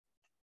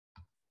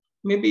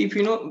Maybe if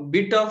you know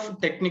bit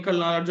of technical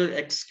knowledge or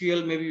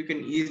SQL, maybe you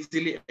can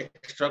easily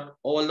extract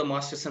all the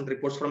masters and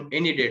reports from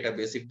any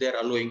database if they're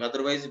allowing.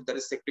 Otherwise, if there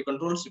is security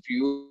controls, if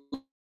you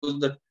use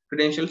the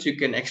credentials, you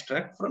can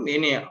extract from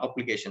any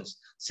applications.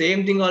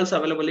 Same thing also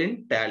available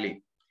in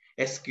Tally,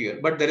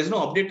 SQL, but there is no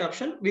update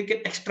option. We can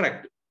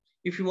extract.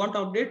 If you want to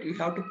update, you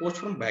have to post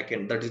from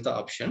backend. That is the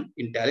option.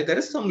 In Tally, there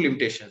is some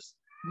limitations,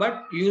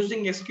 but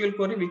using SQL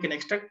query, we can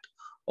extract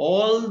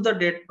all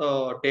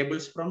the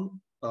tables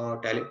from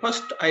Tally.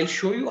 First, I'll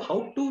show you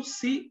how to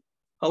see,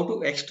 how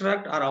to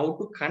extract or how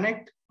to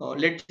connect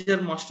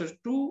Ledger Master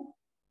to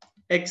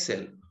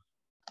Excel.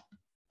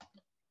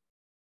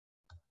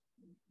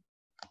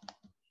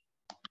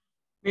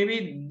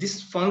 Maybe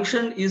this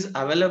function is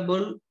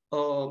available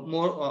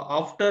more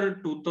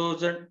after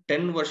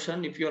 2010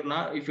 version. If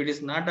it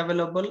is not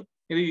available,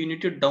 maybe you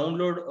need to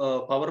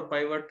download Power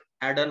Pivot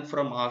add-on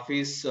from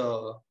Office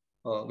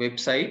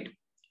website.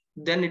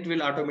 Then it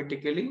will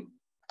automatically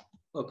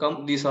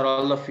come. These are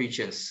all the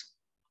features.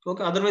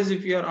 Okay. Otherwise,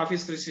 if your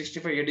Office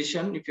 365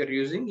 edition, if you're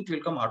using, it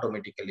will come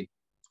automatically.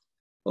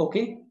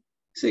 Okay.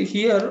 So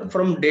here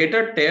from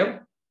data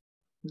tab,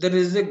 there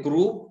is a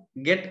group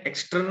get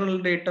external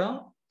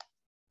data.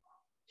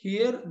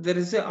 Here there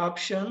is an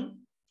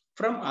option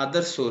from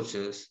other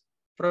sources.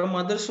 From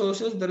other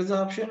sources, there is an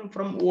option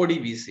from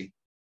ODBC.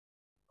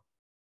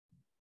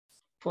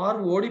 For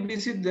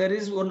ODBC, there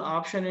is one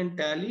option in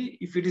Tally.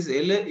 If it is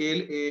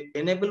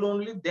enable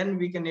only, then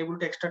we can able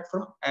to extract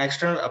from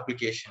external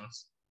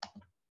applications.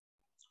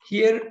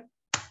 Here,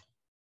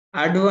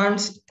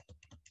 advanced,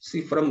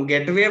 see from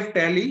gateway of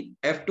Tally,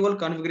 F12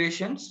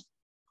 configurations,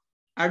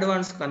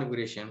 advanced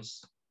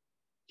configurations.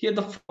 Here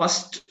the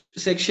first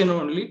section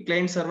only,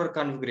 client server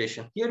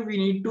configuration. Here we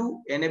need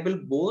to enable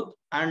both,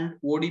 and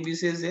ODB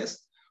says yes,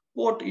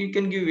 port you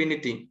can give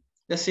anything.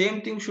 The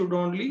same thing should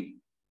only,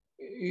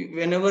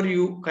 whenever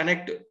you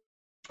connect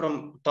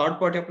from third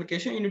party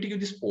application, you need to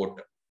give this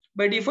port.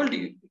 By default,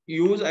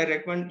 use, I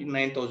recommend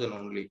 9000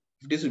 only.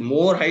 If it is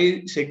more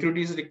high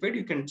security is required,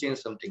 you can change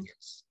something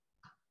else.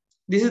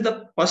 This is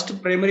the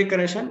first primary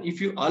connection.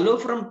 If you allow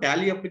from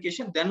Tally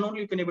application, then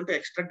only you can able to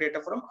extract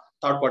data from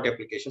third-party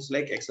applications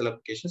like Excel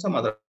applications, some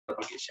other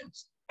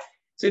applications.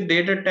 So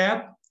data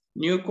tab,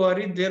 new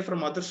query there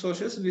from other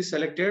sources. We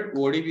selected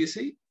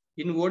ODBC.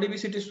 In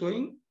ODBC, it is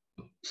showing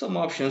some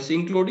options,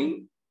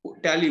 including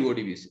Tally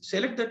ODBC.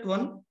 Select that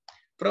one.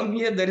 From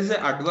here, there is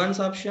an advanced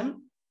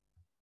option.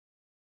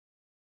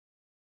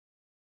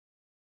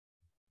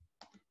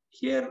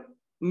 Here,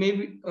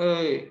 maybe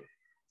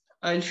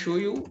I'll show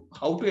you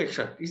how to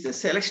extract. It's a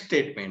select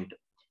statement.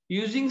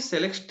 Using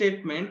select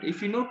statement,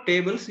 if you know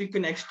tables, you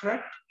can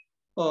extract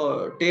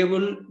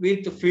table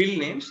with field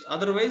names.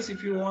 Otherwise,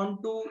 if you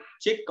want to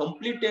check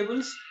complete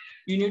tables,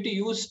 you need to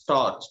use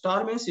star.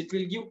 Star means it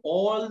will give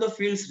all the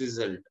fields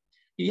result.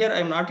 Here,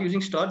 I'm not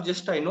using star,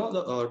 just I know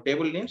the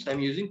table names.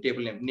 I'm using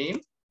table name,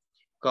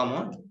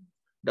 comma,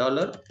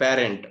 dollar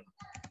parent,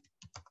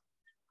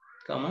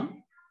 comma.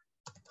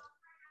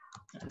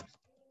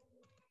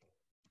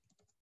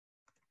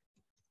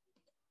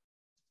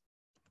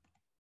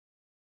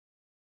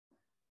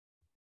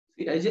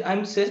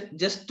 I'm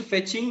just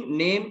fetching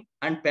name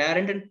and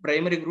parent and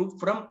primary group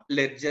from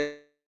ledger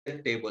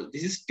table.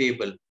 This is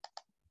table.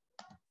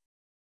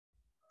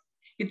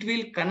 It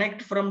will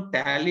connect from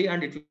Tally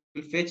and it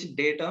will fetch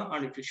data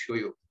and it will show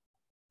you.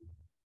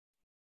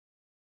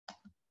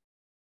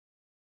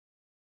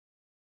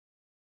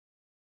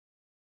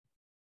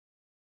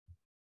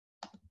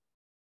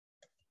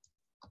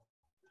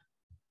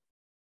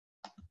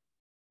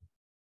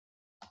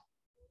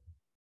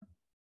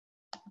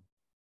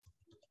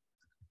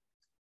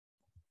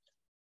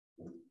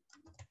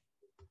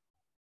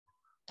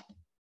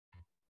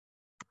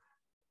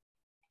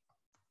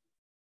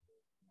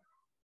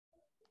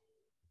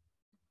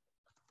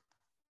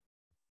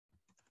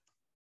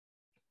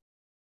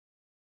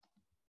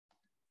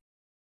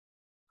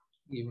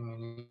 Give me a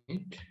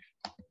minute.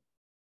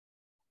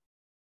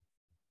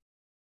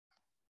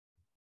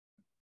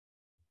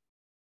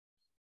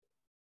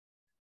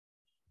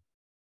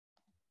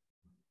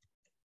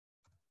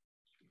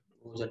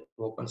 That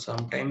open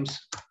sometimes.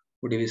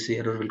 ODBC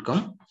error will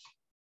come.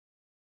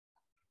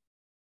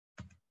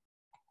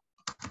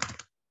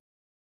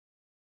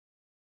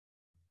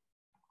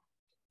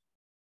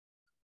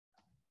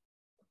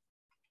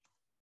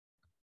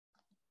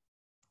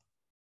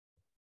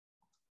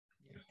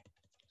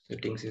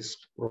 Settings is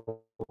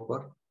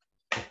proper.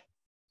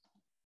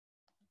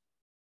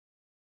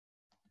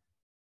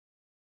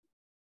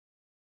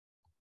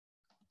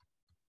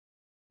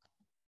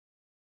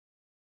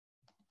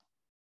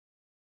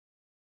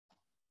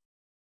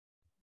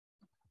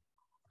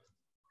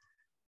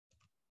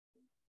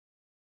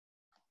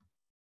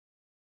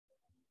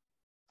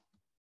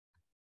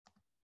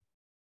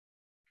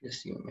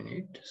 Just a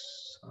minute.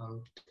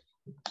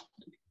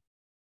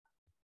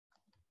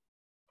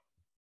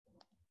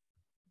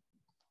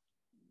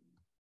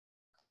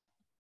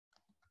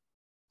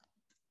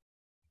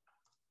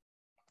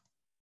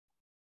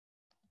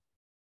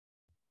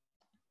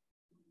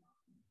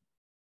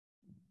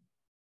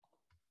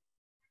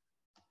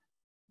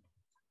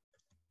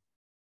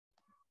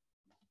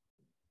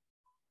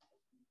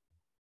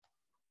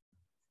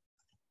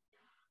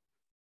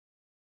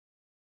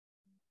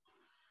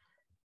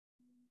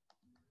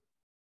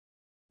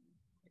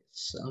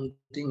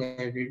 Something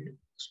I did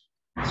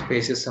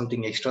spaces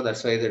something extra,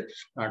 that's why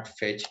that's not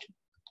fetched.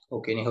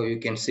 Okay, anyhow you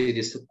can see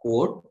this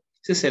code.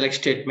 It's a select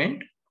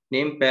statement,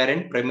 name,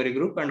 parent, primary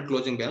group, and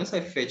closing balance.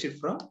 I fetch it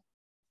from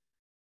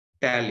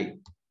Tally.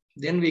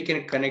 Then we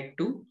can connect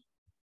to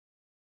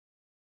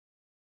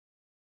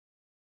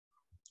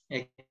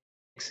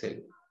Excel.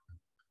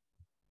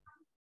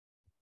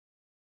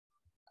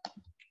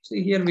 So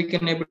here we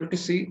can able to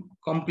see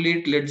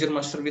complete ledger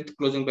master with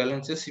closing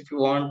balances. If you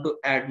want to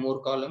add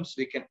more columns,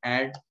 we can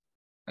add.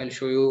 I'll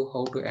show you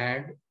how to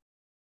add.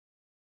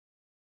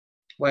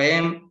 Why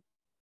I'm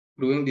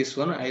doing this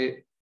one,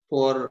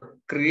 for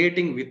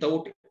creating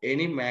without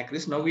any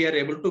macros. Now we are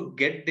able to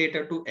get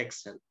data to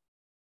Excel,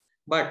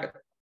 but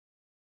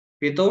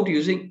without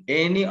using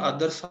any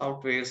other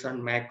softwares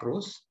and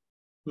macros.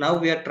 Now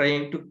we are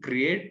trying to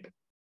create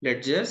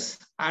ledgers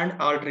and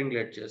altering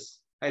ledgers.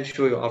 I'll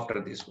show you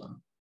after this one.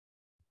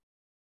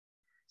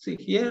 See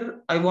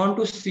here, I want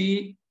to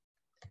see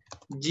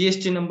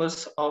GST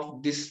numbers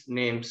of these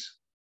names,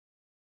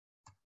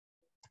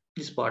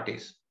 these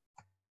parties.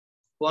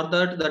 For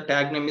that, the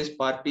tag name is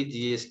party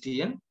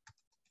GSTN.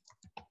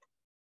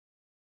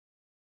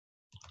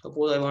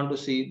 Suppose I want to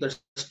see the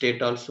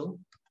state also.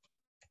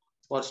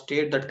 For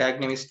state, the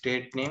tag name is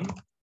state name.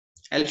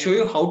 I'll show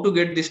you how to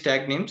get these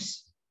tag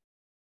names.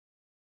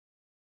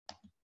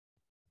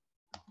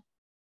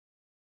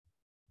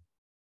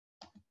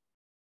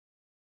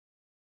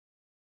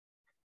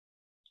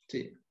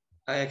 See,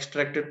 I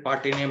extracted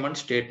party name and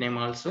state name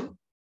also.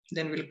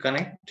 Then we'll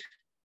connect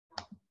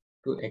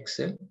to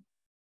Excel.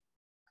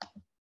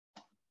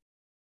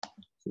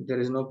 So there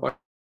is no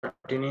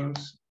party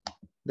names,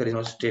 there is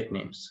no state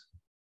names.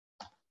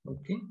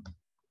 Okay.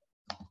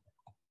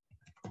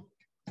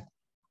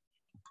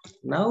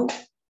 Now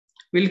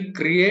we'll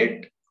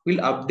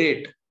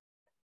update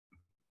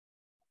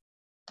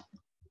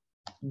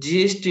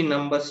GST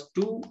numbers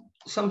to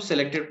some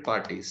selected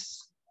parties.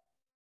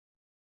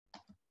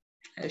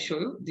 I show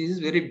you, this is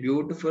very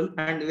beautiful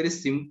and very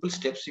simple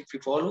steps. If you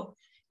follow,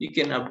 you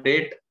can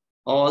update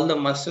all the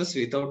masters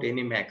without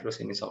any macros,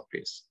 any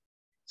softwares.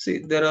 See,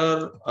 there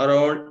are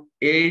around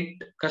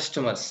 8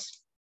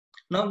 customers.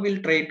 Now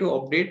we'll try to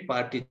update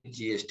party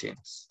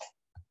GSTs.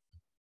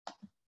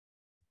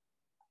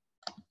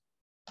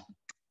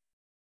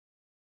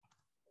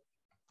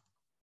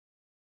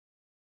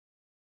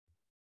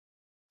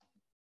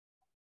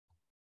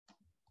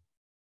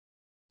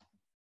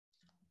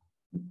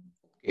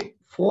 Okay.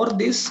 For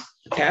this,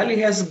 Tally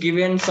has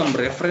given some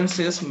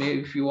references.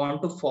 Maybe if you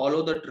want to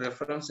follow that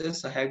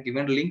references, I have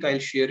given a link. I'll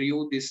share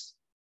you this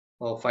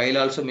file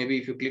also. Maybe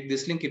if you click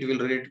this link, it will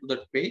relate to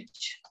that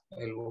page.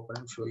 I'll open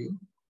and show you.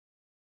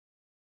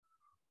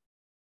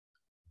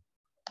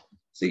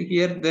 See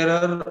here, there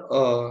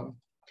are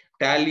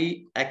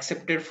Tally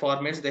accepted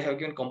formats. They have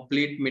given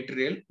complete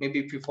material. Maybe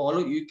if you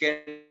follow, you can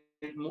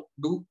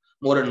do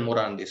more and more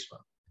on this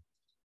one.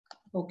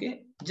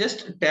 Okay,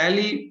 just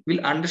Tally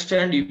will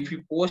understand if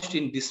you post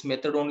in this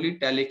method only,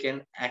 Tally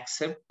can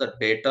accept the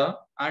data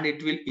and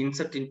it will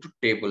insert into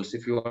tables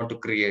if you want to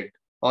create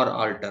or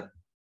alter.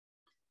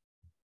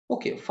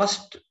 Okay,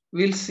 first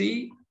we'll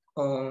see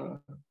to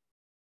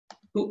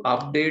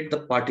update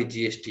the party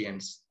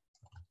GSTNs.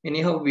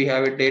 Anyhow, we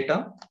have a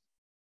data.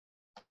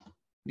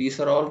 These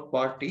are all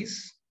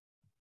parties.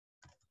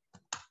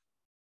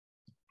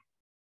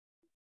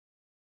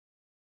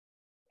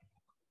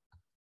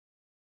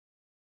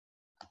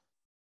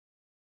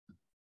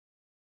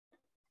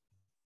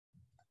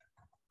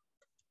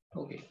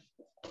 Okay.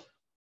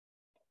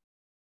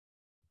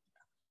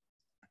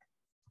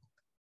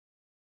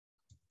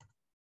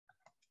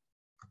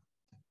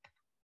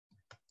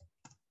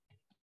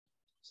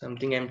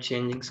 Something I'm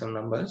changing some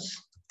numbers.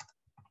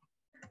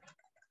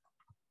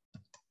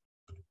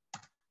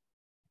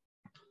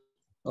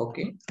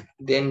 Okay,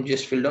 then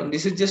just fill down.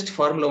 This is just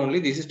formula only.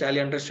 This is Tally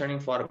understanding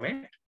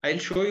format. I'll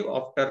show you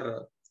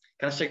after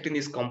constructing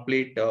this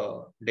complete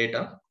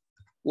data.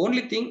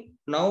 Only thing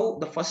now,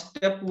 the first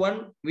step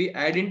one, we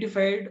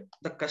identified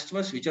the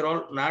customers which are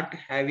all not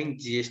having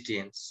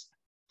GSTNs.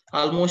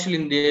 Almost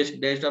in this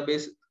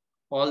database,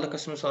 all the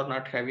customers are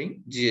not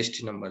having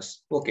GST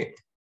numbers. Okay.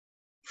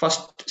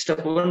 First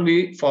step one,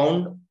 we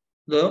found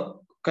the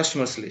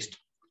customers list.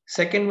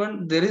 Second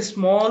one, there is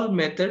small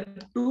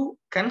method to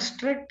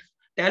construct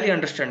Tally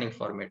understanding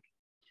format.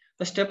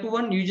 The step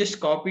one, you just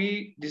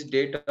copy this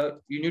data.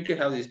 You need to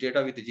have this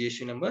data with the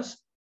GST numbers.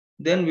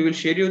 Then we will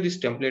share you this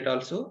template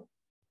also.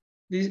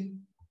 This,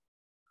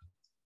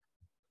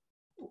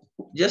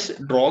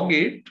 just drag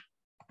it.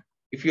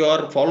 If you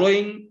are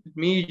following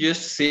me,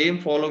 just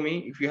follow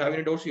me. If you have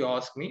any doubts, you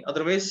ask me.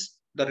 Otherwise,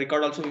 the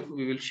record also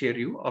we will share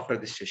you after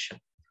this session.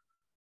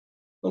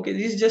 Okay,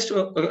 this is just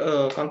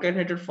a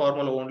concatenated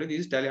formula only.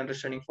 This is Tally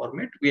understanding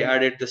format. We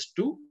added this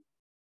to.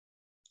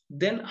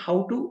 Then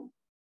how to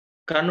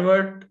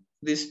convert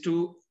this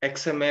to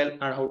XML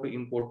and how to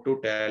import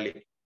to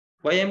Tally.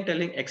 Why I'm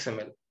telling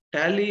XML?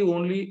 Tally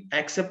only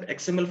accept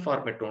XML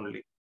format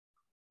only.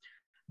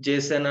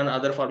 JSON and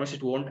other formats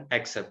it won't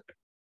accept.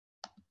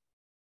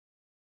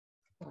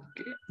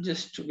 Okay,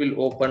 just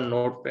will open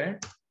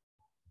Notepad.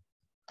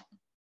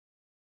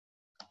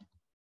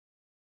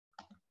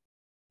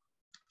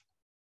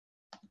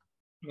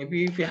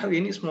 Maybe if you have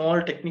any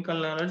small technical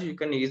knowledge, you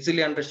can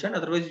easily understand.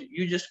 Otherwise,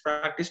 you just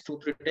practice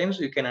 2-3 times,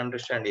 you can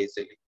understand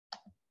easily.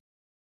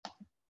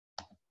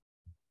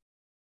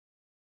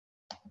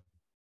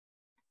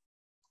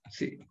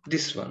 See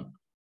this one.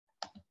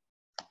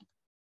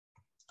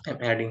 I'm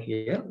adding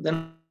here.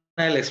 Then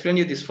I'll explain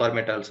you this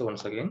format also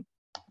once again.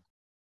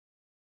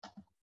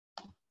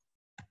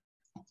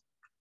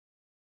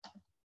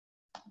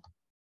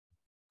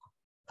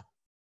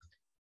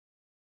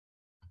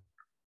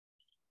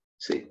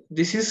 See,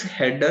 this is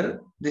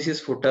header, this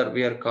is footer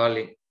we are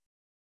calling.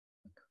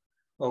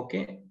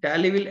 Okay,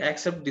 Tally will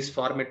accept this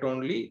format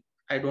only.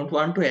 I don't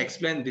want to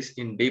explain this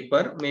in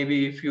deeper.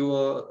 Maybe if you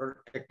are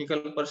a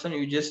technical person,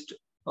 you just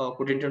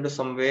put it into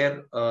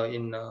somewhere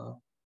in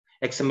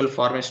XML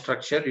format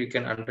structure, you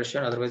can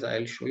understand. Otherwise,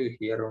 I'll show you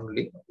here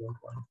only. I don't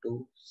want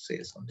to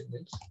say something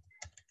else.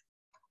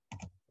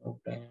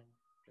 Okay,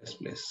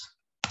 plus.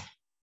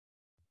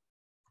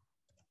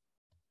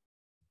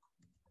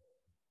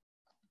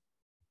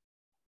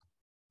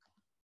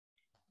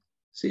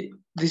 See,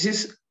 this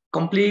is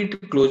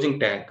complete closing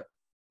tag.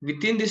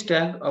 Within this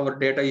tag, our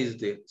data is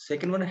there.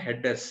 Second one,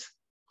 headers.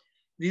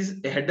 This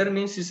header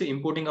means is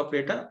importing of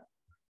data.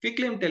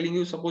 Quickly, I'm telling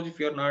you, suppose if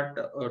you're not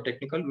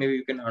technical, maybe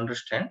you can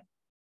understand.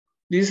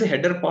 This is a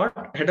header part.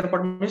 Header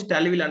part means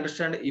Tally will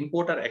understand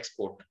import or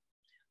export.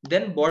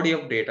 Then body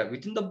of data.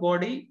 Within the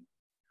body,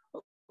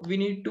 we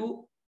need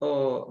to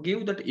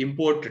give that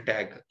import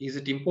tag. Is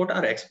it import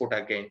or export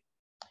again?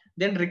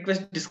 Then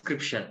request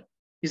description.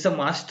 Is a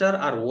master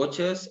or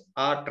watches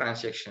or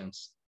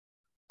transactions.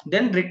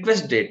 Then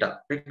request data.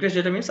 Request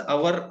data means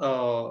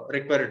our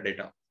required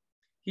data.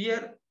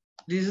 Here,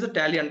 this is the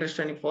Tally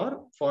understanding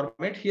for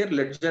format. Here,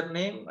 ledger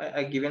name,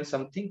 I given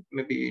something,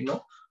 maybe,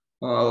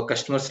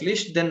 customers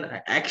list. Then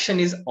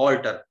action is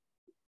alter.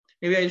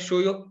 Maybe I'll show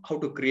you how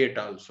to create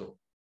also.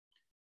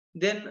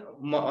 Then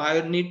I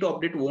need to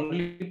update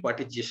only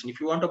partition. If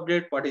you want to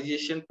update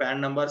partition, PAN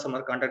number, some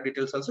other contact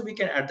details also, we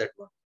can add that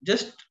one.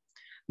 Just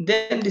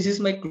then this is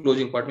my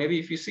closing part. Maybe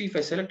if you see, if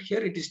I select here,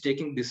 it is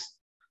taking this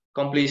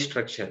complete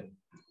structure.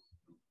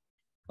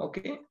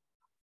 Okay.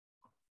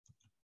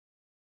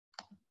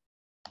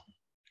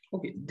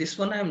 Okay, this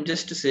one I'm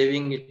just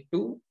saving it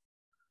to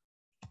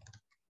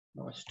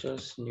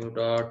masters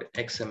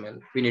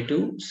new.xml. We need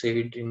to save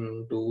it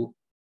into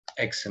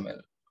XML.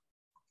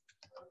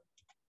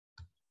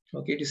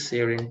 Okay, it is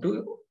saved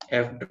into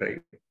F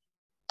drive.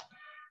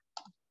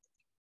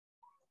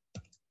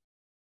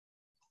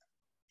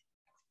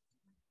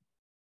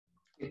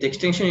 With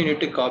extension, you need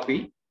to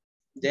copy,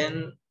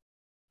 then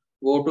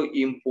go to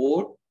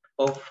import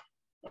of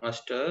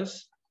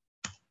masters,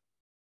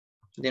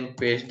 then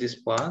paste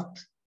this path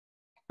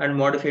and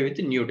modify with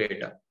the new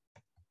data.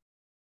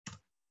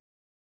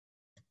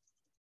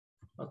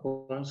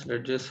 Accounts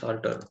ledgers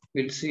alter.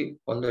 We'll see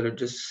all the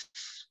ledgers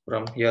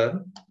from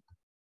here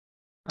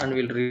and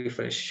we'll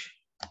refresh.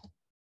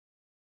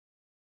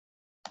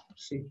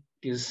 See,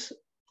 it is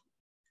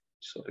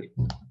sorry.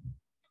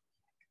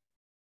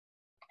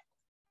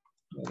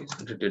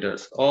 Sundry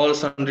debtors. All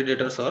sundry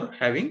debtors are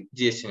having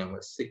GST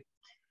numbers. See,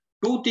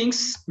 two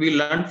things we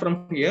learned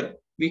from here.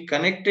 We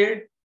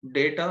connected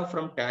data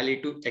from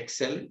Tally to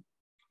Excel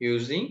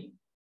using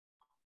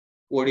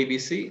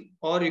ODBC,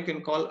 or you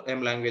can call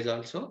M language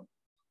also.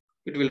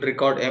 It will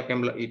record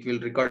it will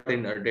record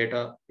in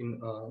data in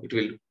it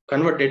will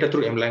convert data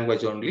through M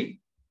language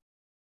only.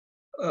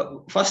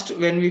 First,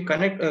 when we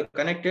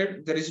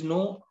connected, there is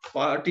no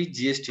party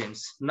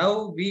GSTs.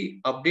 Now we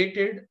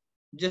updated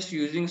just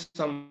using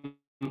some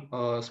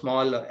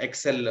small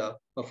Excel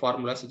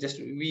formulas. Just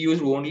we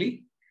use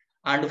only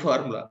and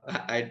formula.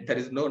 There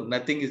is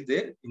nothing is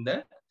there in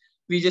that.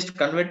 We just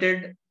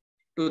converted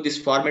to this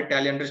format,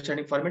 Tally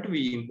understanding format.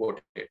 We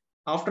imported it.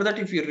 After that,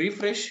 if you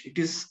refresh, it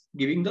is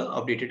giving the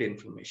updated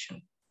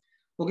information.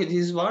 Okay, this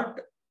is what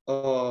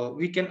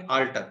we can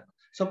alter.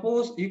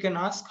 Suppose you can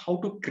ask how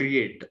to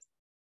create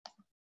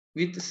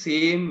with the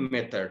same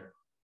method.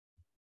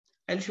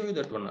 I'll show you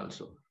that one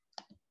also.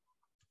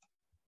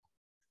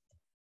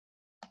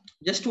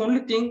 Just only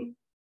thing,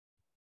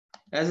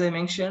 as I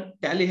mentioned,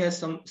 Tally has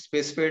some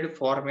specified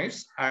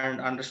formats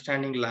and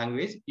understanding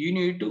language. You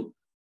need to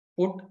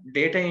put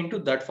data into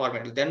that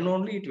format, then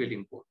only it will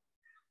import.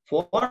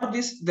 For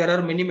this, there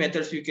are many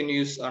methods. You can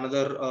use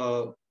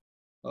another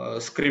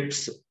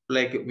scripts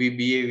like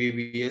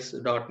VBA,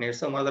 VBS, .NET,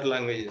 some other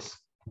languages.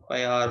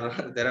 There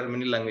are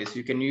many languages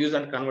you can use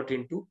and convert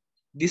into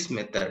this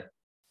method,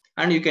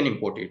 and you can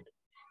import it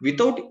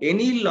without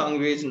any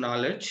language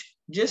knowledge.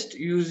 Just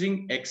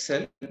using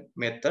Excel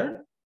method,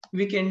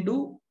 we can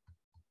do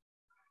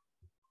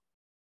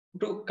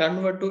to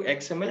convert to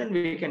XML, and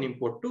we can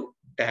import to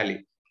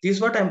Tally. This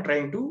is what I'm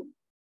trying to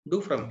do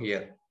from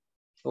here.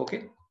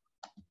 Okay.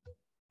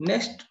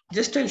 Next,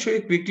 just I'll show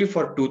you quickly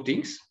for two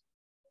things.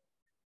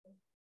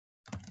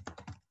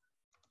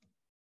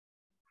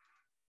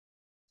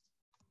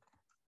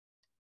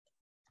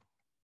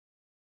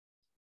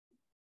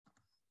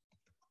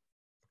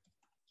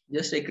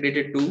 Just I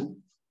created two.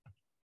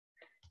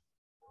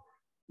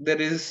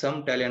 There is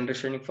some tally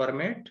understanding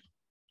format.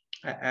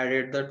 I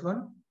added that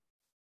one.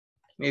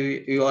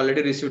 Maybe you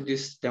already received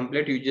this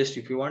template. You just,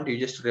 if you want, you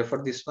just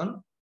refer this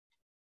one.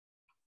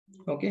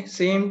 Okay,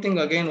 same thing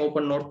again,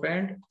 open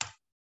notepad.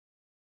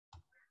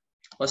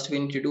 First we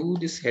need to do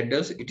this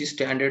headers. It is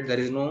standard. There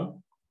is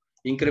no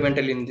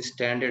incremental in the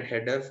standard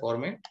header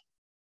format.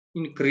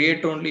 In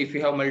create only, if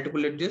you have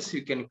multiple edges,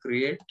 you can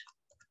create.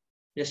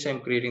 Just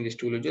I'm creating these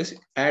two edges.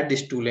 Add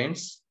these two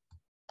lines.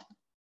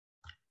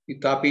 You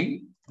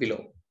copy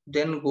below.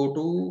 Then go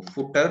to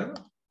footer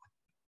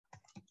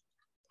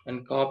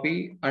and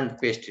copy and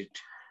paste it.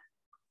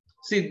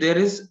 See, there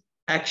is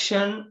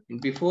action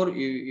before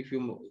you, if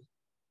you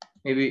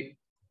maybe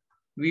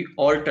we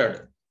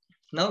altered.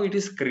 Now it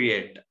is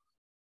create.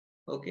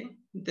 Okay,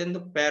 then the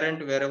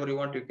parent, wherever you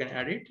want, you can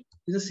add it.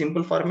 It's a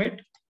simple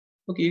format.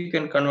 Okay, you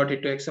can convert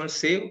it to XML.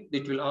 Save.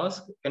 It will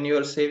ask when you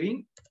are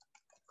saving.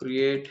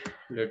 Create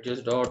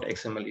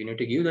ledgers.xml. You need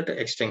to give that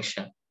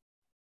extension.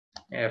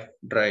 F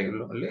drive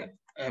only.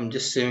 I'm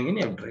just saving in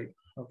F drive.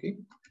 Okay.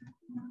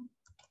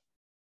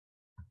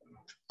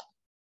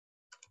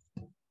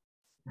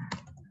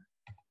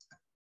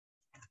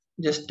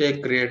 Just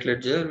take create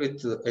ledger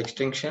with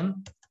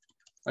extension.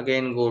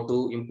 Again, go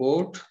to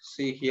import.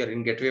 See here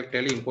in gateway of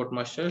tally, import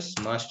masters.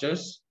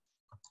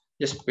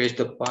 Just paste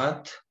the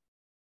path.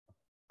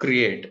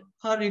 Create,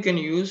 or you can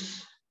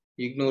use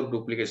ignore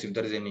duplicates if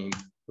there is any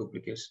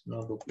duplicates.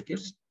 No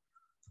duplicates.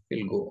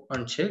 We'll go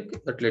and check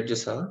that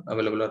ledgers are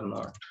available or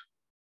not.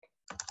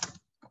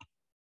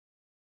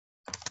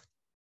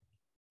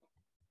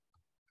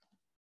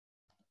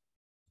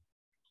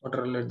 What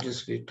are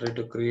ledgers we try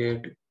to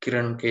create?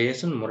 Kiran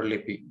KS and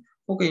Murali P.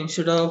 Okay,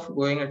 instead of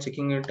going and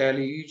checking a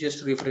tally, you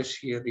just refresh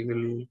here. You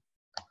will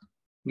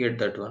get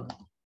that one.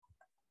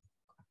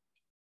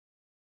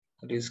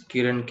 That is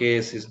Kiran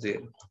KS is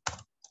there.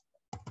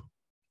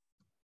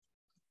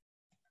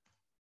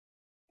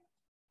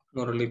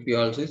 Murali P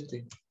also is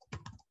there.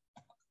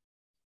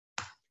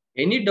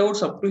 Any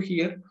doubts up to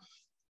here?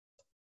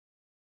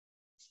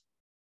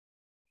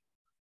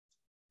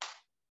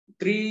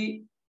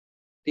 Three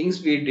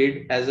things we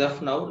did as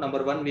of now.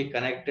 Number one, we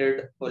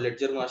connected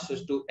ledger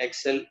masters to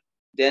Excel.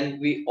 Then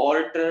we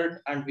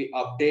altered and we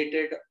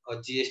updated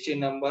GST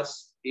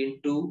numbers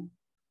into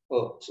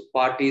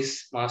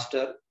parties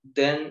master.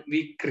 Then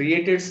we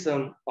created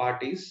some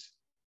parties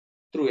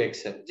through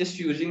Excel, just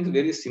using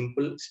very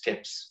simple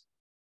steps.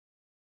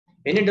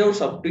 Any doubts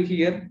up to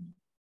here?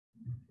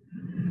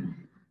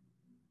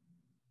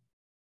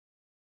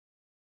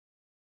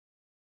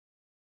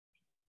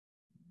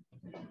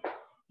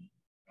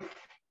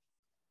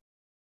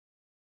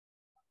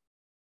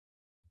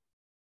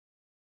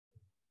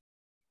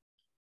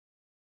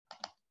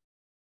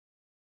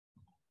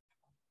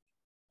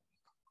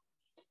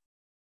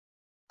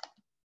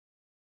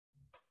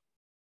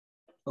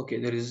 Okay,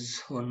 there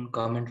is one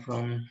comment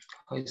from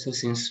Faisal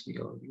since we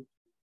already.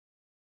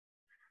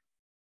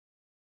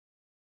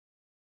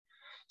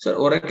 So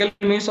Oracle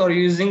means are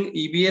you using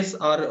EBS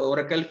or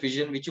Oracle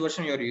Fusion? Which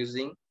version you are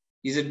using?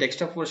 Is it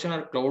desktop version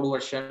or cloud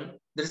version?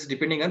 That's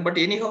depending on. But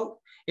anyhow,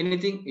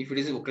 anything if it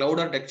is a cloud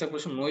or desktop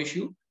version, no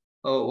issue.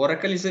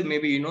 Oracle is a,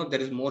 maybe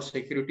there is more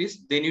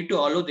securities. They need to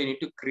allow. They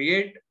need to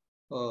create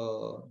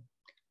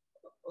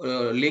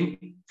link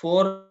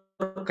for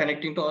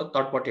connecting to a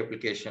third-party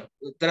application.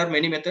 There are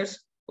many methods.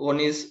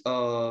 One is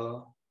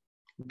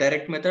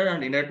direct method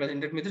and indirect method.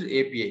 Indirect method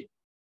is API.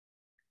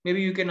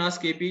 Maybe you can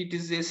ask API. It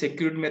is a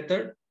secured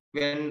method.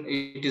 When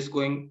it is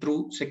going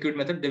through secured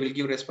method, they will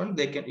give response.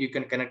 You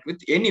can connect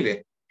with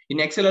anywhere.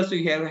 In Excel also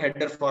you have a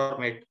header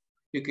format.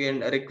 You can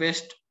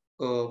request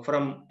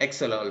from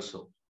Excel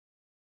also.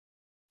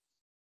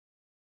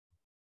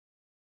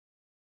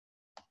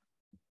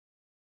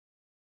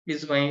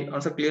 Is my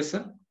answer clear,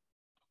 sir?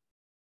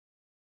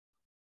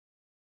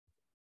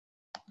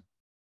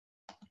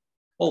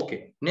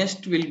 Okay.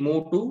 Next we'll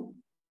move to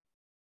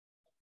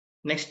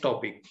next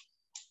topic.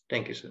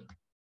 Thank you, sir.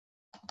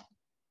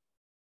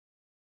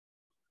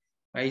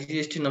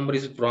 IGST number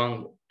is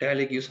wrong.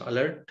 Tally gives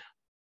alert.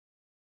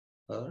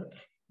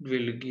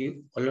 Will give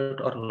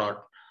alert or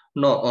not?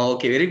 No.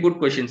 Okay. Very good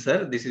question,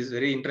 sir. This is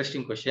very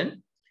interesting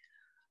question.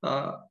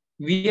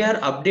 We are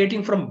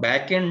updating from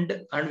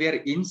backend and we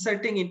are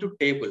inserting into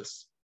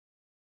tables.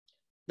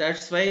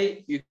 That's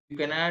why you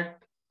cannot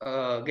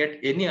get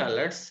any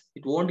alerts.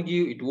 It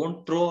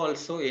won't throw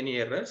also any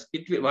errors.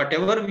 It will,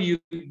 whatever you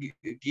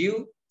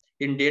give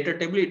in data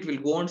table, it will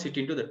go and sit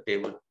into the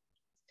table.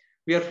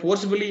 We are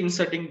forcibly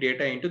inserting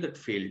data into that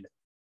field.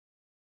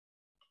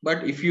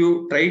 But if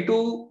you try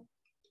to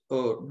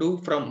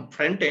do from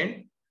front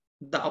end,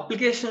 the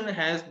application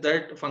has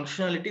that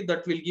functionality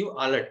that will give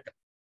alert.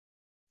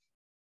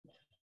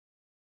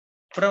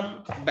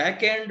 From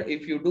back end,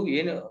 if you do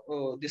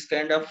this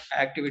kind of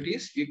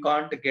activities, you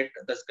can't get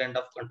this kind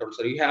of control.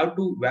 So you have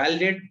to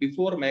validate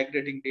before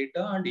migrating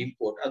data and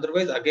import.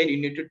 Otherwise, again, you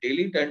need to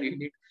delete and you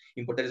need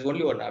import. There is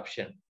only one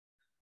option.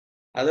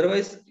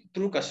 Otherwise,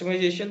 through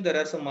customization, there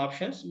are some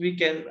options. We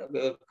can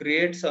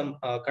create some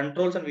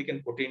controls and we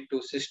can put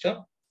into system.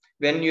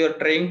 When you are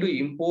trying to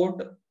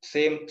import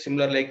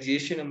similar like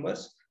GST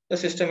numbers, the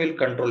system will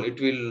control. It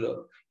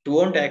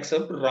won't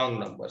accept wrong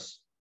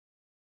numbers.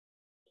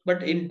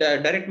 But in the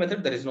direct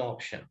method, there is no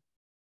option.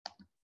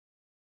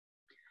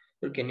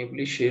 So can you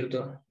please share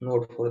the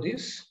node for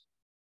this?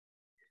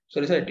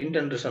 Sorry, sir, I didn't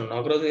understand.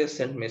 Nagaraj has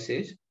sent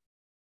message.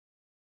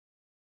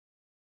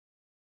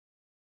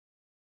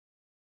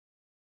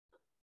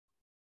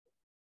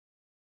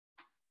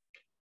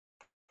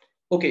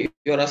 Okay,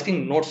 you are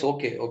asking notes.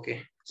 Okay,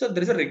 okay. So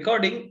there is a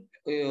recording.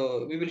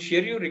 We will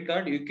share you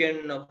record. You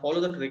can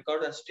follow that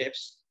record and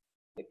steps.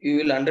 You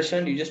will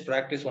understand. You just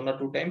practice 1 or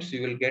 2 times.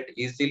 You will get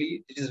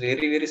easily. It is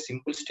very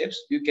simple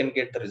steps. You can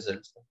get the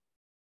results.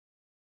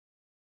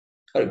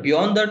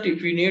 Beyond that,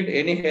 if you need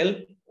any help,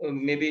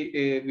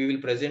 maybe we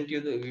will present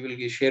you. We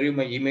will share you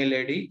my email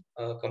ID,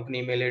 company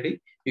email ID.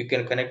 You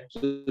can connect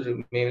to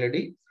the email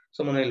ID.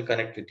 Someone will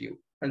connect with you,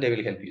 and they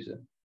will help you, sir.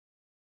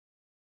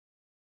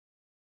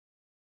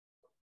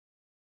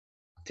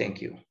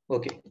 Thank you.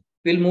 Okay,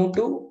 we'll move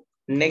to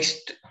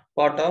next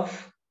part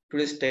of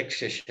today's tech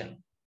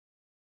session.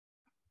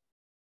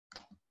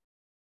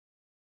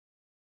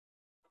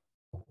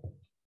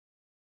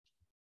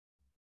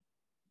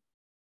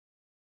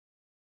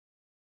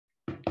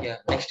 Yeah,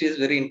 next is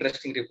very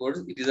interesting report.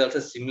 It is also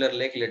similar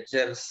like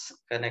ledgers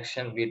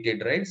connection we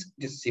did, right?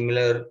 It is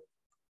similar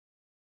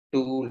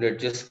to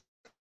ledgers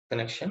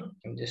connection.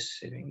 I'm just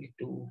saving it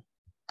to.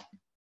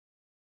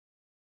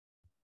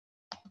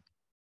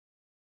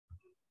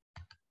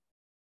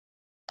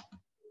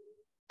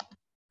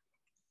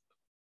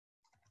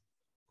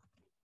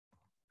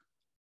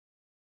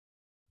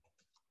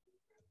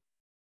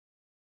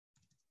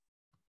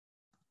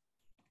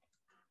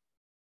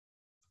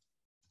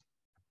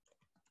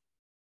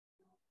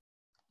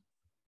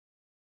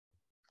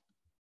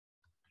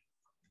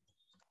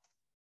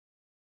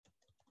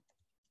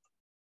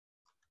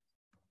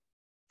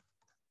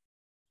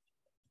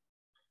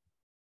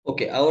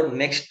 Okay, our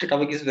next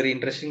topic is very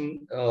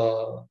interesting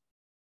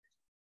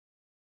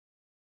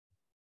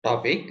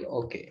topic.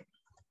 Okay.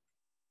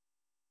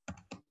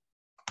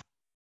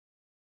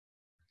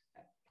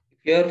 If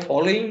you are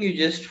following, you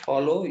just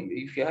follow.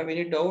 If you have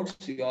any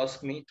doubts, you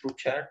ask me through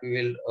chat.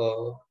 We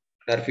will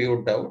clarify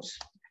your doubts.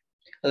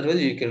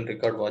 Otherwise, you can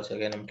record watch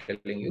again. I'm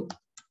telling you.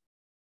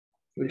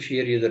 We'll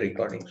share you the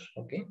recordings.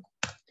 Okay.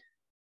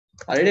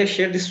 Already I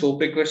shared the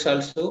soap requests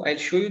also. I'll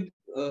show you.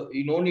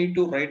 You no need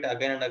to write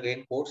again and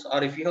again codes.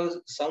 Or if you have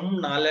some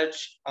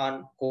knowledge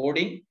on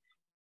coding,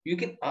 you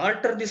can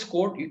alter this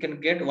code. You can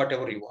get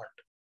whatever you want.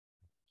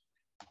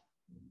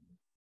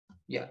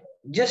 Yeah,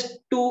 just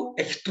to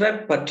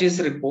extract purchase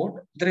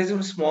report, there is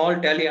a small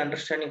tally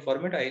understanding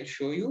format. I'll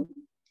show you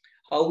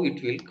how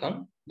it will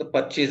come the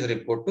purchase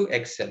report to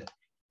Excel.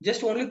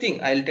 Just only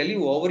thing I'll tell you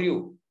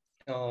overview.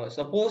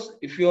 Suppose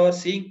if you are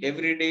seeing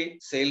everyday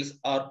sales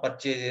or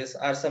purchases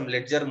or some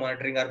ledger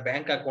monitoring or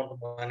bank account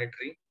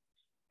monitoring,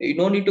 you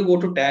don't need to go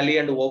to tally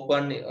and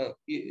open.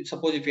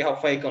 Suppose if you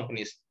have 5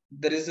 companies,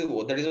 that is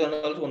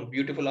one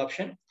beautiful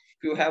option.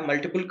 If you have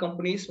multiple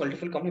companies,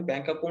 multiple company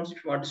bank accounts,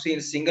 if you want to see in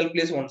single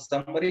place one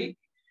summary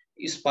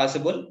is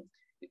possible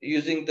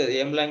using the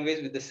M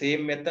language with the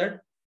same method.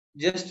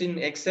 Just in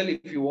Excel,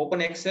 if you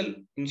open Excel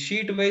in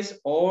sheet wise,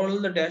 all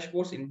the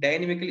dashboards in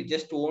dynamically,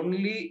 just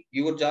only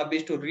your job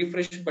is to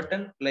refresh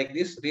button like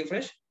this,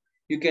 refresh.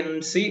 You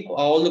can see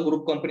all the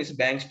group companies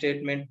bank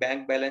statement,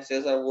 bank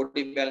balances, or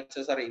OT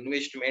balances, or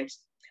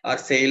investments, or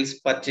sales,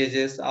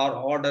 purchases, or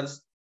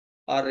orders,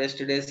 or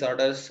yesterday's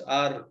orders,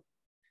 or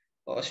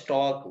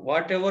stock,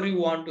 whatever you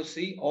want to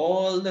see,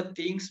 all the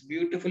things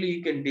beautifully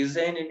you can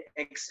design in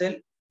Excel.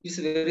 It's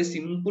very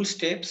simple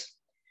steps.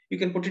 You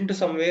can put into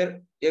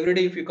somewhere every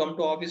day. If you come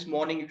to office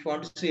morning, if you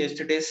want to see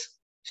yesterday's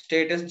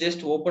status,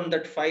 just open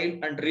that file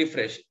and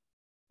refresh.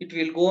 It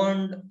will go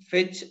and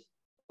fetch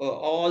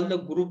all the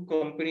group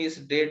companies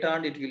data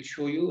and it will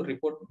show you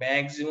report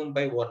maximum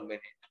by 1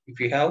 minute. If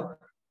you have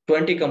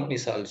 20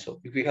 companies also,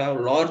 if you have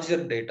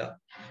larger data,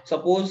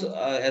 suppose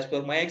as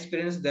per my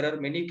experience, there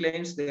are many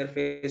clients they are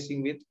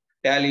facing with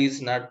tally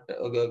is not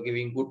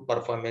giving good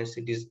performance.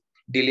 It is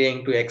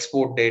delaying to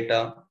export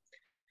data.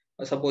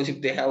 Suppose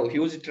if they have a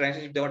huge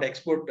transaction, if they want to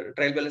export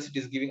trial balance, it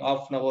is giving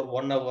half an hour,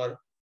 1 hour,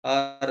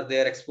 or they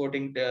are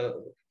exporting the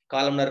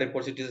columnar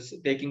reports, it is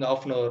taking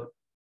half an hour.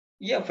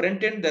 Yeah,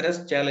 front end there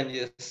is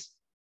challenges,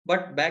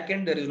 but back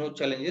end there is no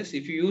challenges.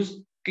 If you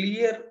use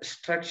clear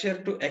structure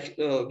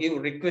to give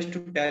request to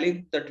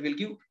tally, that will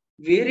give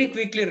very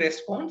quickly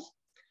response.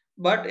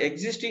 But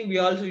existing we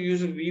also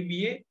use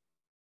VBA.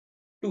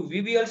 To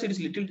VBA also it is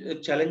little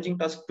challenging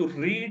task to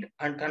read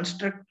and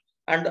construct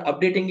and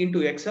updating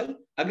into Excel.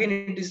 Again,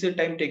 it is a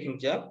time taking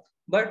job.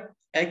 But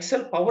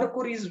Excel Power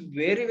Query is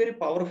very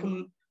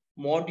powerful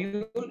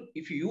module.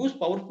 If you use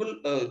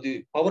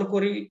the Power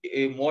Query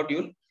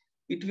module,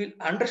 it will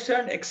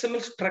understand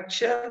XML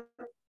structure,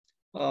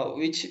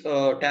 which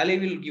Tally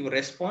will give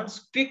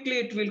response quickly.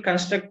 It will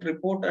construct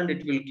report and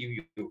it will give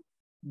you.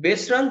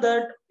 Based on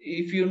that,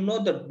 if you know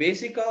the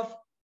basic of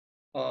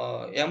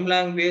M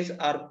language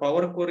or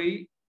Power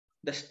Query,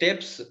 the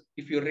steps,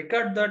 if you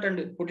record that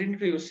and put it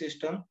into your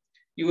system,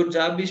 your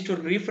job is to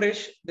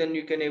refresh, then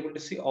you can able to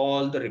see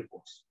all the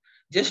reports.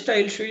 Just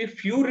I'll show you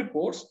few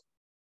reports,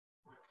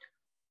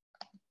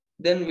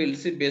 then we'll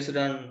see based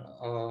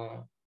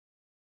on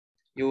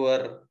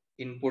your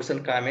inputs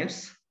and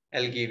comments.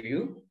 I'll give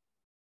you.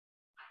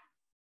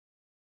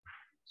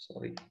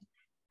 Sorry.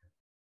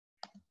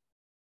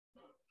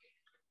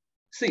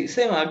 See,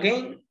 same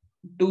again,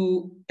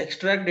 to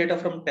extract data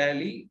from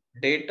Tally,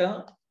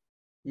 data,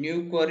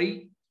 new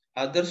query,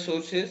 other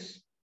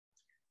sources,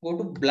 go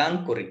to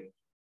blank query.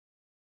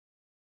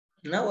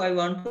 Now I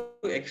want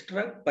to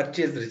extract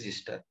purchase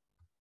register.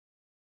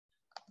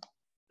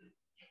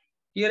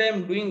 Here I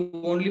am doing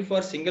only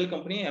for single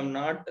company. I am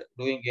not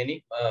doing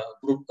any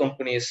group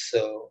companies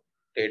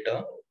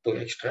data to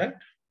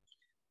extract.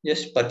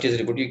 Just purchase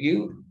report. You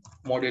give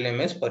module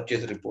MS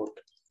purchase report.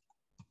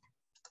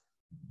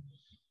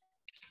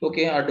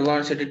 Okay,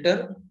 advanced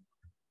editor.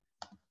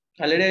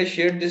 Already I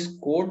shared this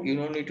code. You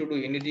don't need to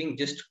do anything.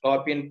 Just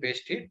copy and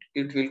paste it.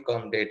 It will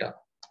come data.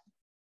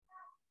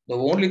 The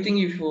only thing,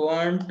 if you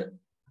want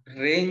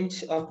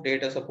range of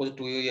data, suppose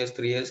 2 years,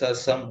 3 years, or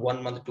some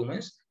 1 month, 2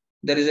 months,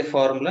 there is a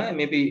formula.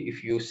 Maybe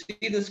if you see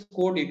this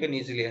code, you can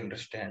easily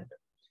understand.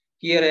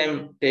 Here I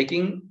am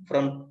taking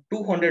from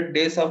 200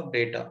 days of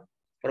data,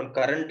 from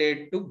current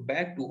date to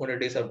back 200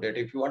 days of data.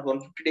 If you want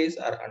 150 days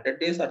or 100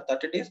 days or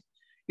 30 days,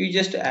 you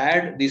just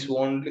add this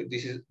only.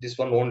 This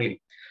one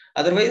only.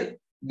 Otherwise,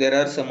 there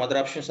are some other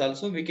options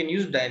also. We can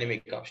use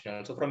dynamic option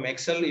also. From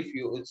Excel, if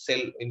you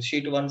sell in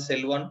sheet 1,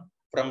 cell 1,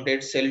 from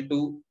date cell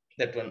 2,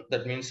 that one,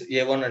 that means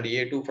A1 and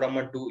A2 from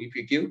a 2, if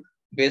you give,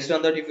 based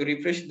on that, if you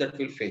refresh, that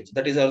will fetch.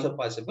 That is also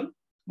possible.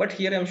 But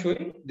here I'm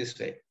showing this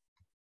way.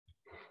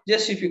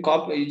 Just if you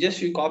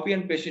copy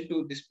and paste it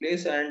to this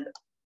place and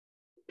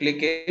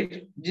click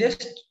it,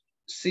 just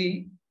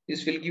see,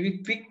 this will give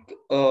you quick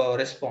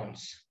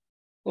response.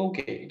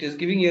 Okay, it is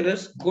giving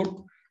errors. Good,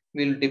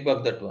 we'll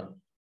debug that one.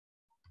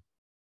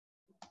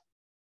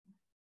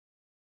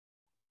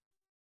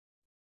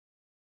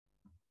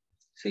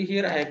 See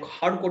here, I have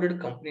hard-coded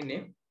company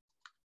name.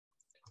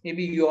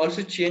 Maybe you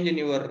also change in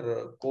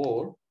your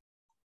code.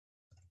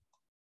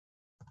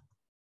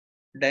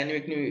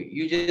 Dynamic new,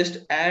 you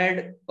just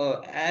add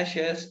hash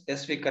as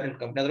SV current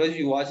company. Otherwise,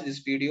 you watch this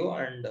video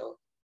and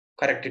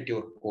correct it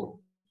your code.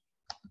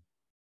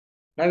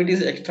 Now it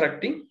is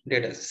extracting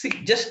data. See,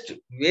 just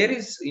where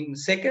is in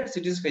seconds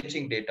it is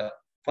fetching data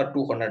for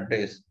 200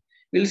 days.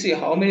 We'll see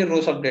how many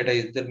rows of data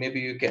is there. Maybe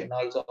you can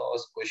also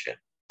ask question.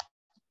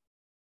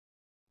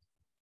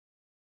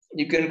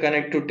 You can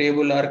connect to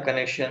table or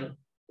connection.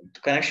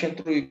 Connection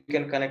through, you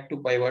can connect to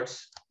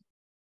pivots.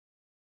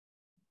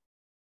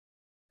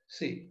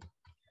 See.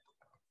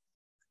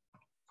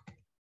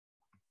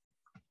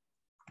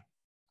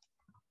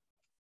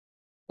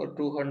 For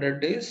 200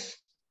 days.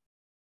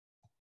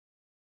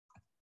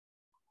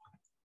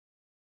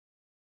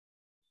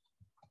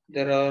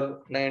 There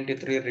are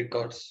 93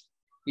 records.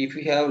 If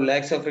you have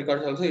lakhs of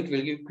records also, it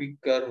will give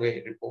quicker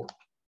way report.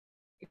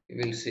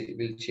 We'll see,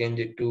 we'll change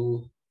it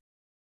to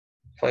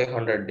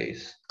 500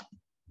 days.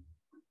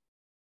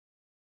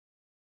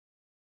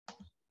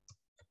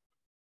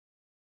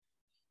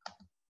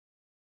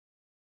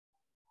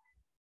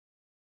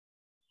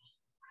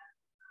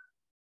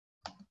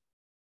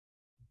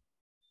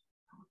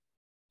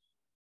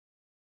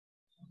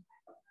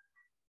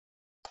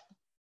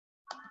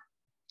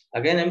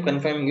 Again, I'm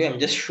confirming you, I'm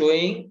just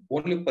showing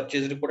only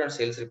purchase report and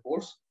sales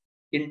reports.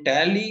 In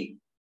Tally,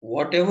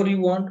 whatever you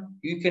want,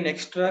 you can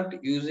extract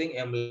using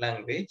M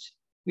language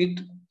with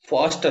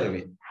faster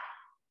way.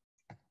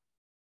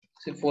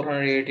 See,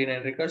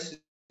 489 records,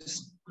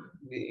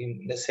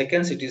 in the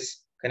seconds it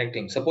is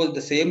connecting. Suppose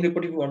the same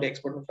report, if you want to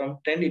export from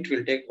 10, it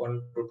will take 1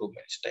 to 2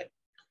 minutes time.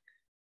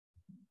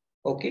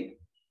 Okay.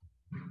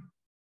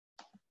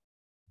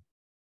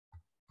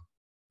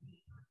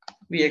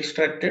 We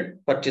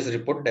extracted purchase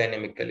report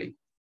dynamically.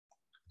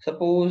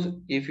 Suppose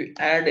if you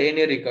add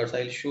any records,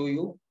 I'll show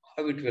you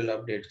how it will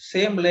update.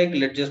 Same like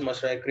ledgers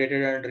master, I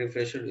created and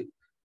refreshed.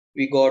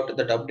 We got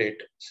that update.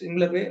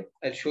 Similar way,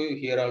 I'll show you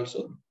here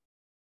also.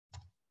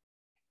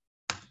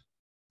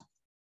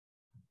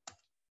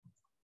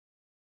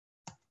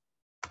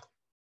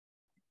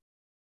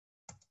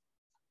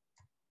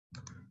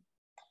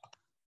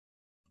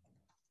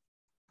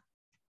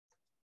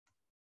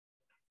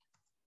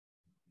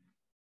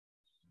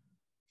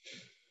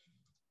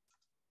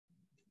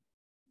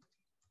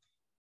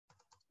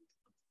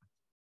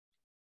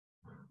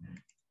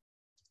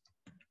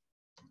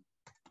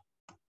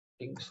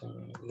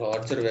 Some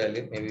larger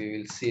value, maybe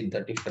we'll see the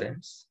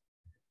difference.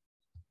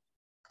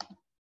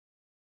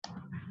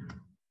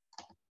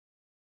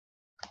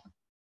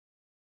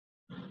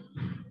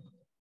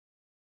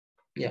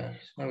 Yeah,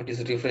 now it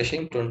is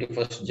refreshing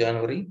 21st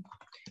January.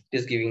 It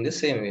is giving the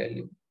same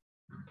value.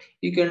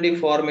 You can do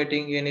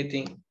formatting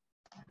anything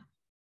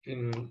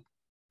in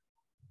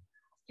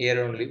here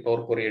only,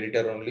 Power Query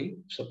editor only.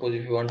 Suppose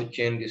if you want to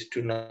change this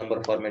to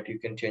number format, you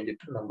can change it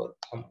to number,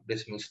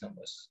 decimals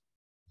numbers.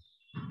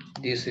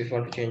 This if you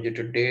want to change it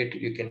to date,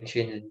 you can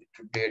change it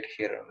to date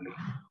here only.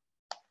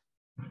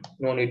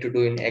 No need to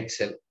do in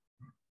Excel.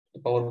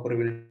 The Power Query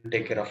will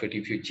take care of it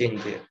if you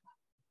change there.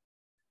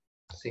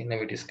 See,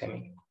 now it is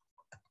coming.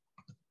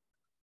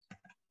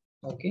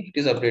 Okay, it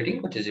is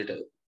updating, but digital.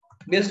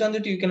 Based on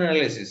that, you can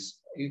analyze.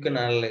 You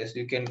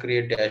can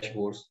create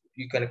dashboards.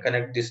 You can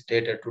connect this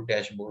data to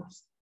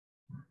dashboards,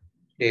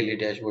 daily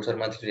dashboards or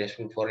monthly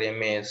dashboard for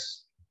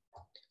MAS.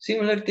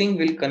 Similar thing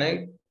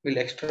will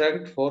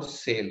extract for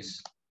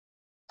sales.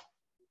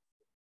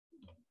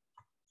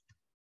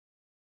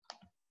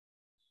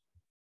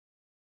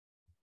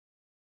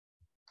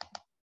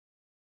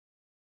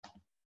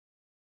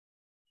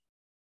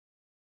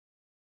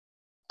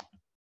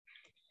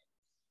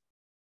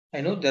 I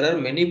know there are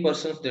many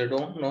persons, they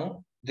don't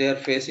know, they are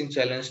facing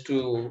challenge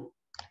to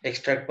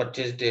extract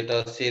purchase data,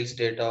 sales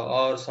data,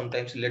 or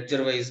sometimes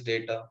ledger wise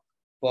data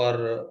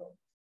for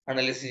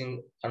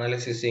analyzing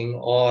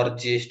or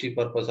GST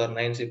purpose or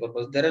 9C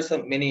purpose. There are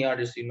some many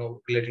audits,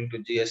 relating to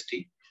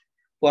GST.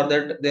 For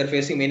that, they are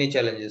facing many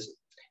challenges.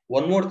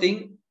 One more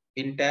thing,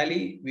 in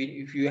Tally,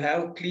 if you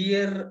have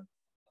clear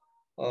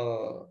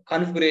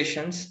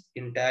configurations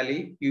in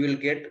Tally, you will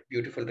get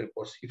beautiful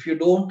reports. If you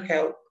don't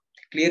have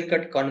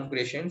clear-cut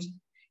configurations,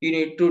 you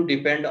need to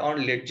depend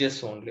on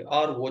ledgers only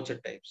or voucher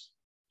types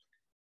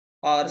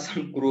or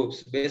some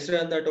groups. Based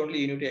on that only,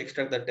 you need to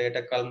extract the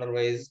data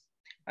columnar-wise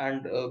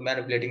and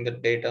manipulating the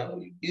data.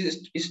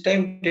 It's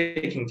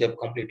time-taking job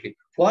completely.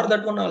 For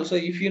that one also,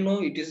 if you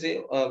know it is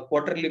a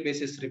quarterly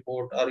basis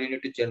report, or you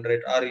need to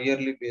generate, or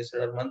yearly basis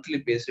or monthly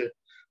basis,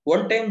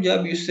 one-time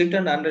job, you sit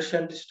and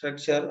understand the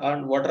structure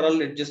and what are all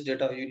ledgers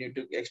data you need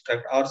to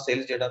extract, or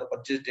sales data, or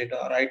purchase data,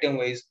 or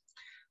item-wise.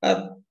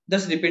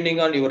 That's depending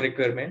on your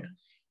requirement.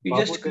 You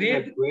Babu, just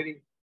create.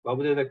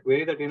 Babu, there's a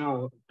query that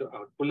to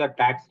pull a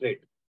tax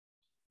rate.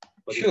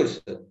 Sure,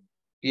 sir.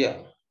 Yeah.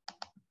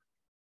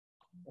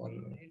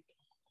 1 minute.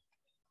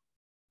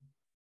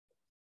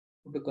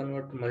 To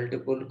convert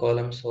multiple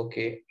columns,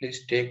 okay.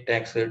 Please take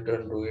tax rate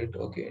and do it.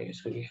 Okay,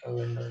 so we have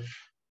a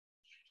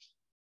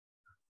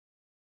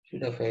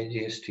sheet of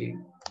GST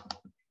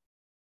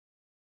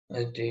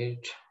as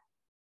date.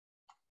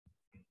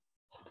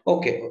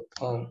 Okay,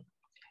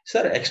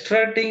 sir,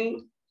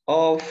 extracting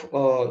of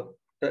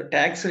the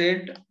tax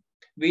rate,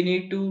 we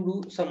need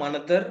to do some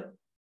another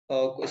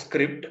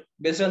script.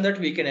 Based on that,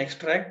 we can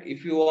extract.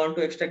 If you want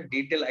to extract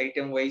detail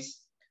item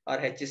wise or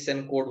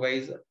HSN code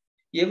wise,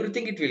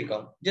 everything it will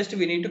come. Just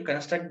we need to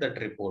construct that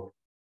report.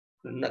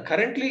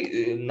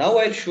 Currently, now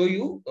I'll show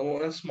you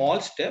a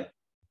small step.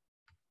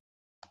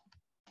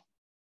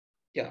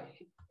 Yeah,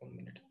 1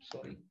 minute.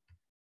 Sorry.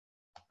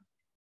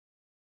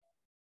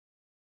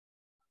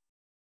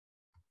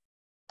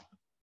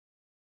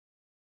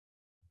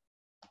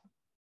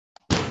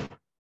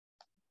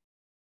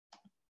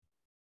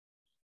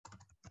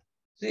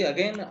 See,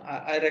 again,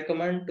 I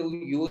recommend to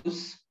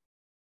use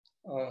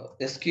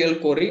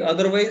SQL query.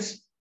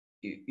 Otherwise,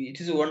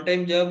 it is a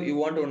one-time job. You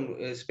want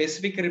a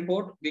specific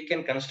report, we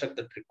can construct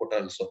that report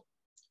also.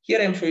 Here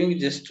I'm showing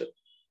just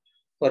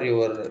for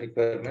your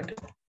requirement.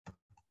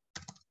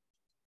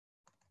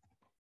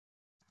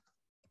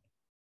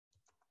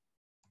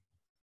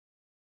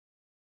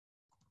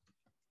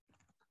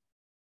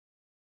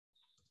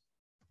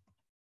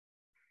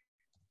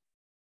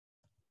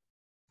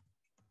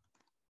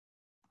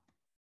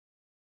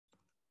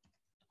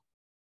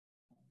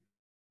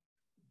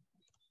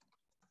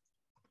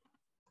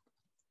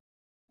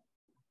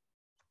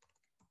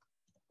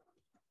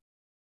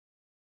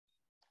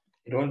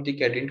 I don't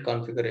think I didn't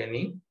configure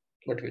any,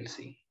 but we'll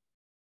see.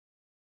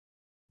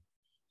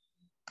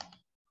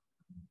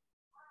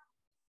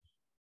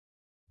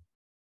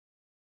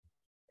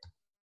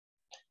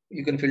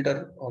 You can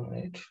filter on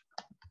it.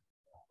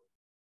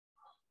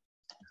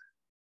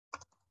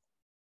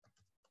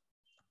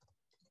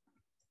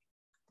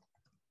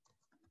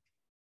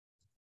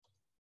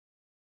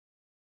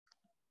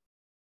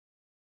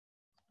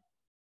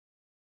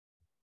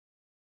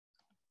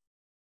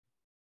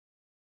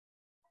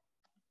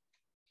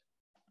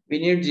 We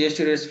need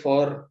GST rates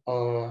for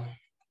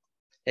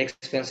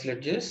expense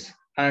ledgers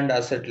and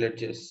asset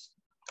ledgers.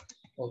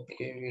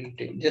 Okay, we'll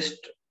take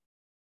just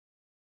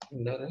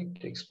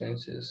indirect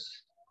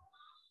expenses.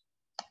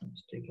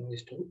 It's taking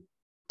this to.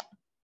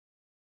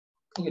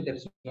 Okay, there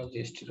is no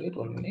GST rate.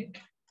 1 minute.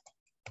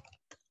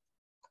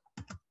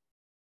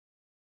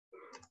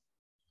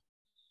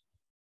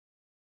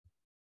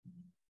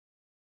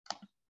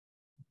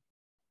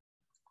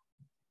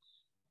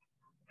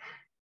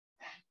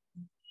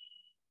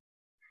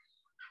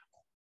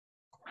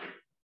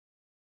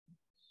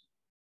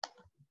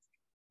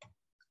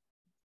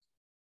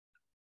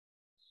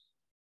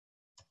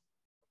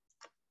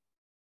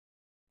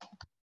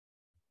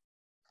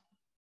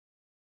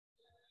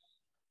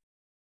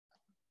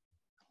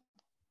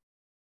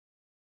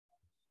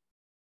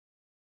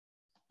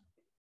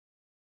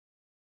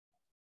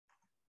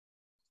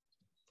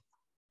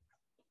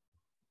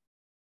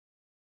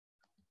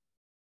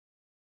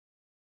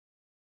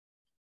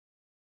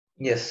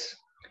 Yes,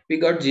 we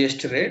got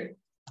GST rate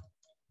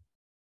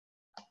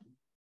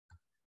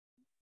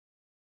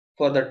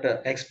for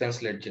that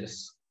expense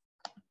ledgers.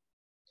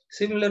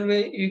 Similar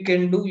way we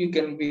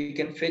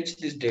can fetch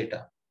this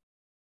data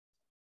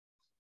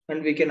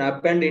and we can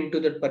append into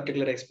that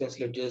particular expense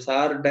ledgers,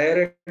 or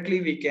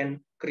directly we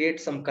can create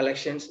some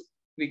collections.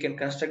 We can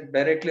construct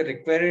directly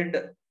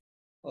required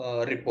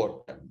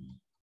report.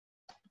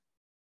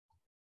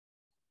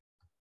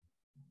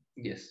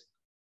 Yes.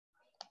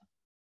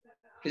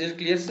 Is it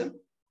clear, sir?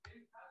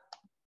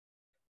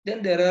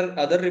 Then there are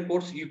other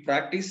reports. You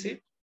practice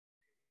it.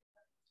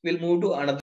 We'll move to another.